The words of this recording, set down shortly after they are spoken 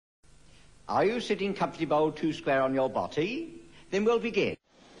Are you sitting comfortable, two square on your body? Then we'll begin.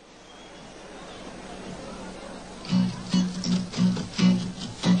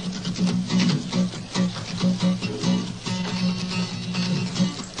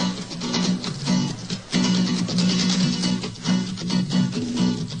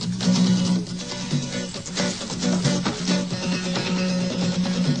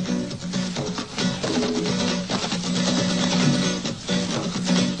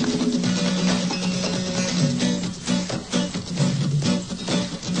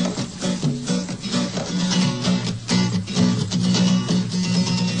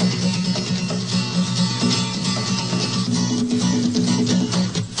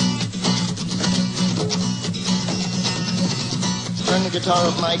 Turn the guitar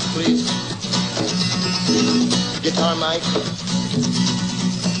off, Mike, please. Guitar, Mike.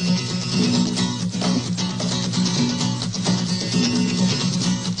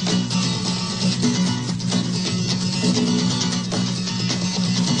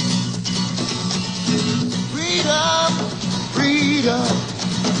 Freedom, freedom,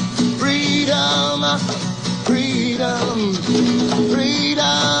 freedom, freedom,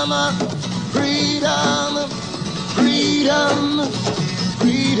 freedom, freedom, freedom,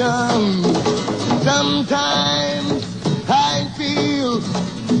 freedom. Sometimes I feel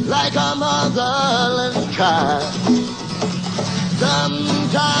like a motherless child.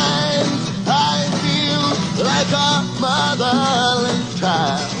 Sometimes I feel like a motherless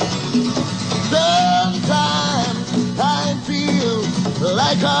child. Sometimes I feel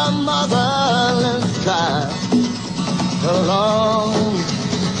like a motherless child. Along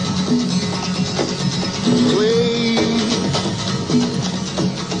way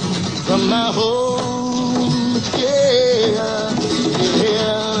from my home, yeah,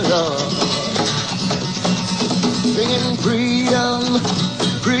 yeah, Lord. Singing freedom,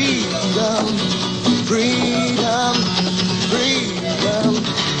 freedom, freedom, freedom,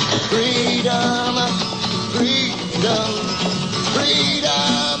 freedom, freedom,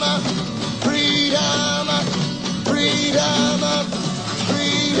 freedom, freedom, freedom,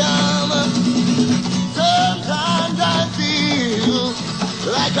 freedom. Sometimes I feel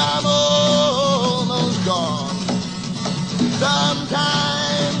like I'm almost gone.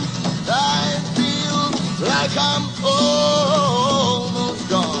 Sometimes I feel like I'm almost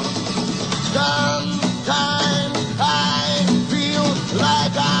gone. Sometimes I feel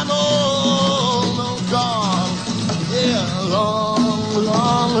like I'm almost gone. Yeah, long,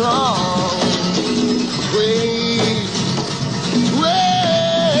 long, long way,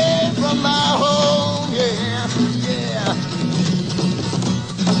 way from my home. Yeah, yeah.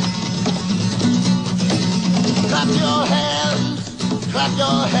 Clap your hands, clap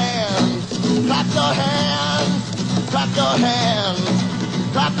your hands, clap your hands, clap your hands,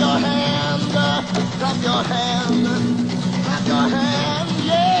 clap your hands, clap your hands, clap your hands,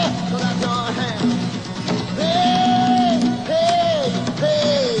 yeah, clap your hands. Hey, hey,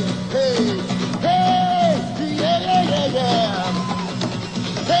 hey, hey, hey, yeah, yeah, yeah, yeah.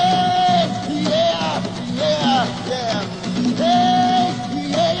 Hey, yeah, yeah, yeah. Hey,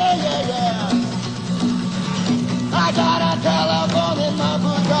 yeah, yeah, yeah, yeah. I got a telephone in my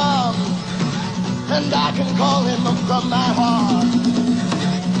bosom, and I can call him from my heart.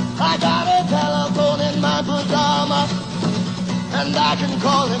 I got a telephone in my bosom, and I can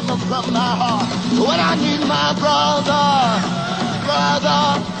call him from my heart. When I need my brother,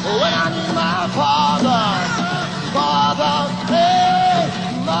 brother, when I need my father, father, hey.